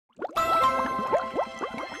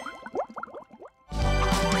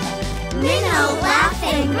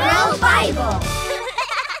Bible!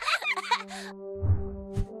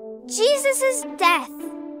 Jesus' death.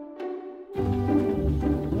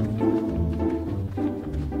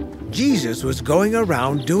 Jesus was going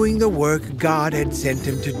around doing the work God had sent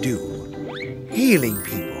him to do, healing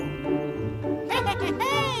people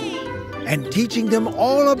and teaching them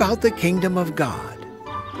all about the kingdom of God.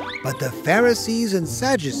 But the Pharisees and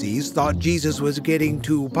Sadducees thought Jesus was getting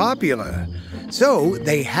too popular, so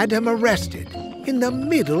they had him arrested in the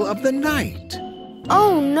middle of the night.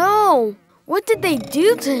 Oh no! What did they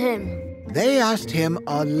do to him? They asked him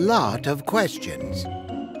a lot of questions.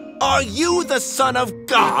 Are you the Son of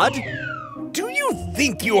God? Do you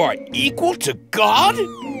think you are equal to God?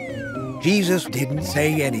 Jesus didn't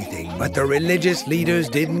say anything, but the religious leaders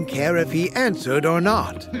didn't care if he answered or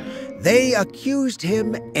not. They accused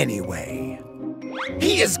him anyway.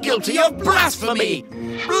 He is guilty of blasphemy!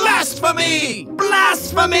 Blasphemy!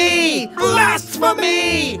 Blasphemy!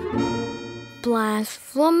 Blasphemy!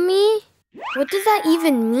 Blasphemy? What does that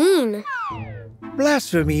even mean?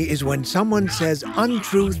 Blasphemy is when someone says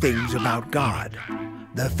untrue things about God.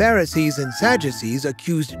 The Pharisees and Sadducees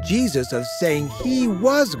accused Jesus of saying he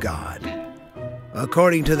was God.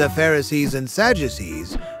 According to the Pharisees and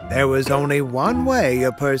Sadducees, there was only one way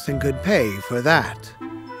a person could pay for that.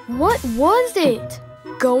 What was it?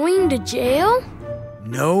 Going to jail?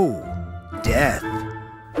 No, death.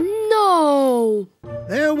 No!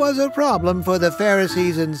 There was a problem for the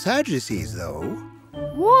Pharisees and Sadducees, though.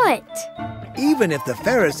 What? Even if the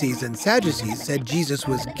Pharisees and Sadducees said Jesus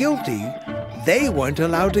was guilty, they weren't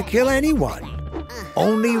allowed to kill anyone.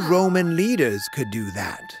 Only Roman leaders could do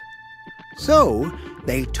that. So,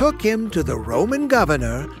 they took him to the Roman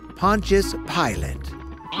governor, Pontius Pilate.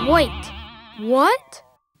 Wait, what?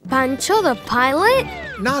 Pancho the Pilate?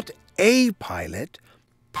 Not a Pilate,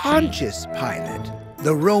 Pontius Pilate,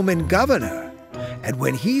 the Roman governor. And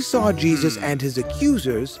when he saw Jesus and his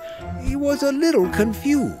accusers, he was a little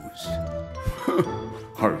confused.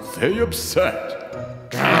 Are they upset?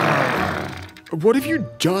 What have you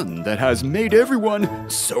done that has made everyone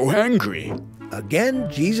so angry? Again,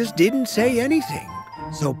 Jesus didn't say anything.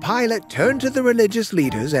 So Pilate turned to the religious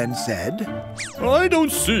leaders and said, I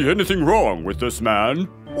don't see anything wrong with this man.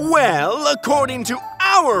 Well, according to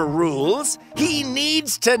our rules, he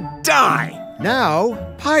needs to die.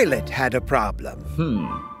 Now, Pilate had a problem.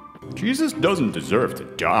 Jesus doesn't deserve to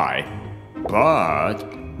die.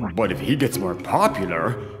 But if he gets more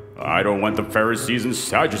popular, I don't want the Pharisees and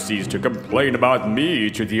Sadducees to complain about me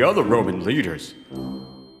to the other Roman leaders.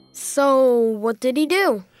 So, what did he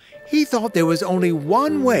do? He thought there was only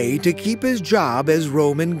one way to keep his job as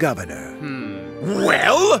Roman governor.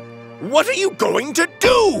 Well, what are you going to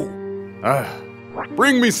do?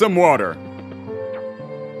 Bring me some water.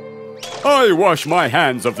 I wash my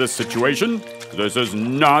hands of this situation. This is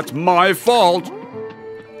not my fault.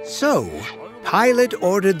 So, Pilate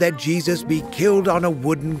ordered that Jesus be killed on a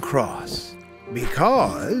wooden cross.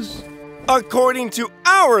 Because, according to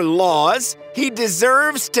our laws, he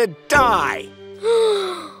deserves to die.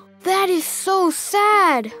 That is so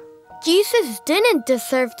sad. Jesus didn't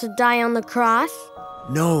deserve to die on the cross.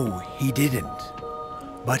 no, he didn't.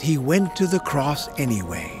 But he went to the cross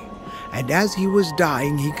anyway. And as he was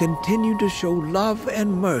dying, he continued to show love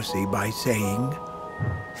and mercy by saying,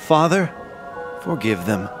 Father, forgive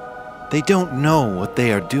them. They don't know what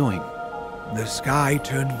they are doing. The sky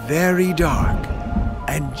turned very dark,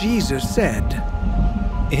 and Jesus said,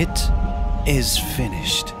 It is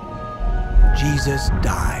finished. Jesus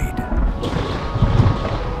died.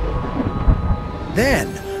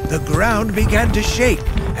 Then the ground began to shake,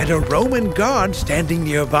 and a Roman guard standing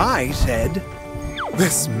nearby said,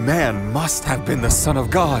 This man must have been the Son of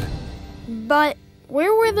God. But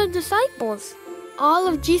where were the disciples? All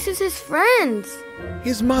of Jesus' friends.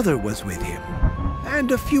 His mother was with him,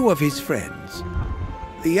 and a few of his friends.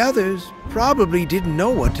 The others probably didn't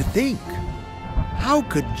know what to think. How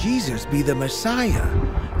could Jesus be the Messiah,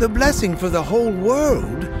 the blessing for the whole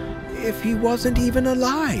world, if he wasn't even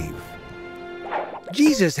alive?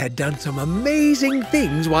 Jesus had done some amazing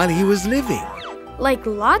things while he was living. Like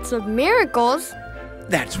lots of miracles.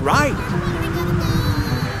 That's right.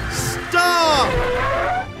 Stop!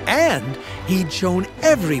 And he'd shown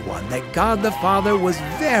everyone that God the Father was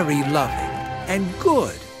very loving and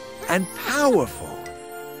good and powerful.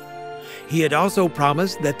 He had also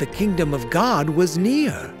promised that the kingdom of God was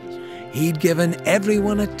near. He'd given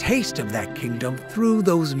everyone a taste of that kingdom through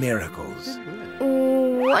those miracles.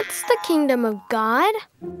 What's the kingdom of God?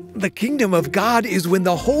 The kingdom of God is when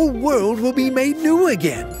the whole world will be made new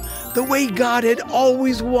again, the way God had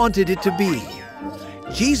always wanted it to be.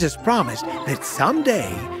 Jesus promised that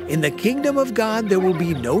someday In the kingdom of God, there will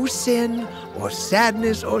be no sin, or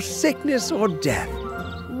sadness, or sickness, or death.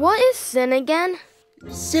 What is sin again?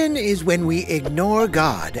 Sin is when we ignore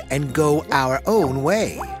God and go our own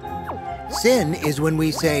way. Sin is when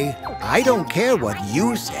we say, I don't care what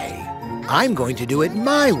you say. I'm going to do it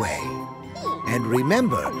my way. And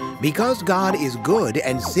remember, because God is good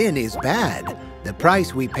and sin is bad, the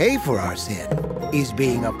price we pay for our sin is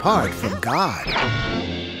being apart from God.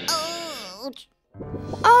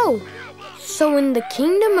 Oh, so in the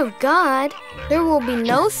kingdom of God, there will be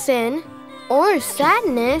no sin, or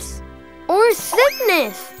sadness, or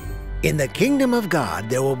sickness. In the kingdom of God,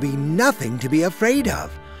 there will be nothing to be afraid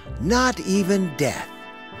of, not even death.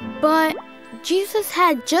 But Jesus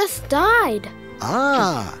had just died.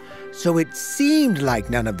 Ah, so it seemed like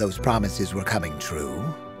none of those promises were coming true.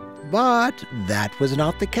 But that was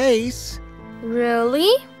not the case.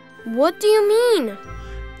 Really? What do you mean?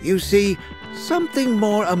 You see, something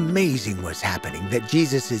more amazing was happening that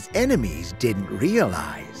Jesus' enemies didn't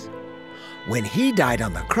realize. When he died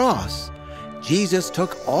on the cross, Jesus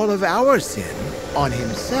took all of our sin on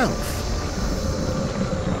himself.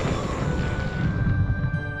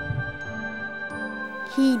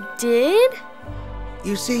 He did?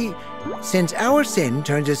 You see, since our sin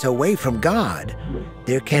turns us away from God,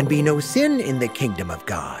 there can be no sin in the kingdom of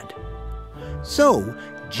God. So,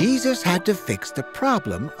 Jesus had to fix the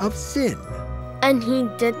problem of sin. And he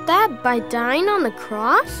did that by dying on the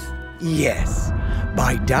cross? Yes,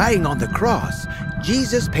 by dying on the cross,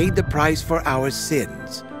 Jesus paid the price for our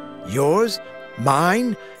sins. Yours,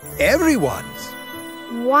 mine, everyone's.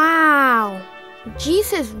 Wow!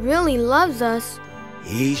 Jesus really loves us.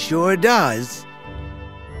 He sure does.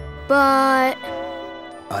 But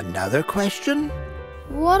Another question?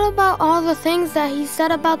 what about all the things that he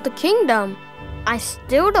said about the kingdom? I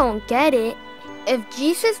still don't get it. If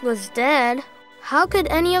Jesus was dead, how could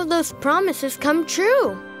any of those promises come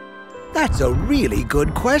true? That's a really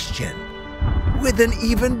good question, with an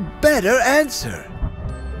even better answer.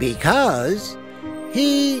 Because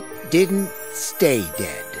he didn't stay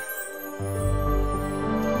dead.